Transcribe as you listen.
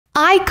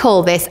I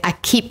call this a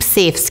keep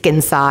safe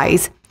skin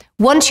size.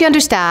 Once you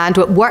understand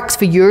what works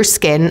for your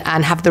skin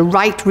and have the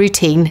right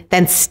routine,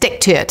 then stick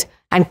to it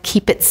and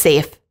keep it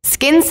safe.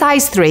 Skin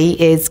size 3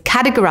 is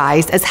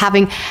categorized as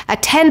having a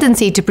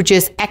tendency to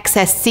produce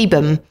excess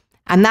sebum,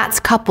 and that's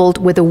coupled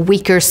with a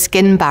weaker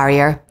skin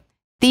barrier.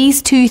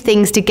 These two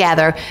things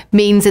together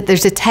means that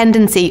there's a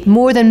tendency,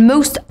 more than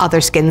most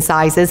other skin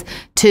sizes,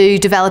 to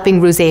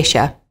developing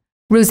rosacea.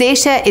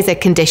 Rosacea is a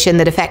condition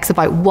that affects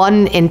about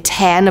 1 in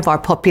 10 of our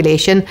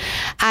population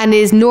and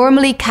is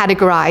normally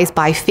categorized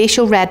by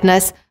facial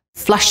redness,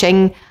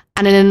 flushing,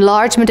 and an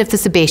enlargement of the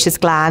sebaceous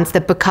glands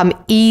that become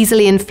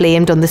easily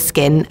inflamed on the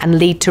skin and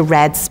lead to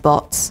red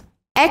spots.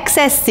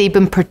 Excess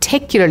sebum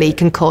particularly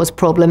can cause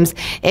problems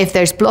if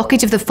there's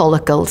blockage of the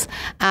follicles,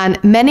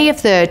 and many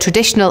of the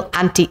traditional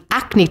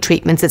anti-acne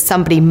treatments that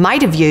somebody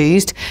might have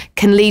used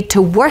can lead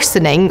to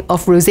worsening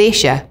of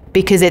rosacea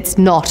because it's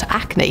not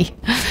acne.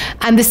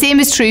 And the same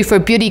is true for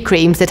beauty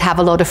creams that have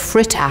a lot of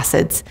fruit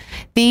acids.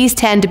 These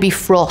tend to be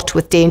fraught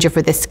with danger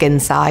for this skin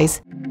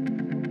size.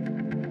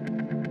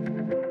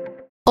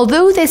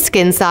 Although this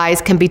skin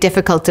size can be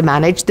difficult to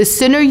manage, the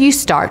sooner you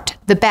start,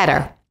 the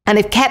better. And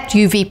if kept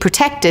UV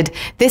protected,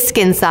 this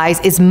skin size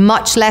is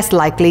much less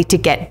likely to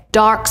get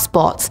dark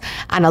spots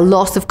and a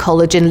loss of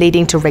collagen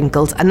leading to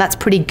wrinkles, and that's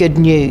pretty good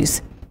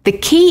news. The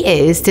key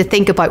is to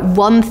think about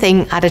one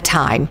thing at a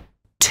time.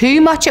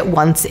 Too much at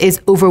once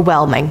is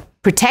overwhelming.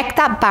 Protect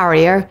that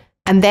barrier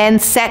and then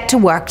set to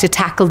work to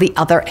tackle the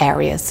other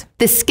areas.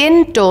 The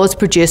skin does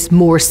produce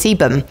more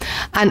sebum,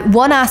 and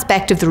one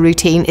aspect of the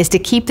routine is to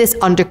keep this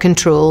under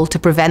control to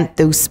prevent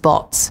those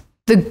spots.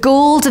 The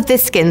goals of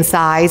this skin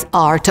size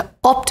are to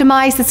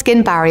optimize the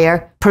skin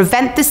barrier,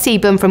 prevent the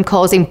sebum from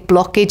causing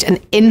blockage and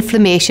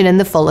inflammation in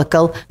the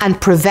follicle,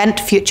 and prevent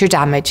future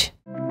damage.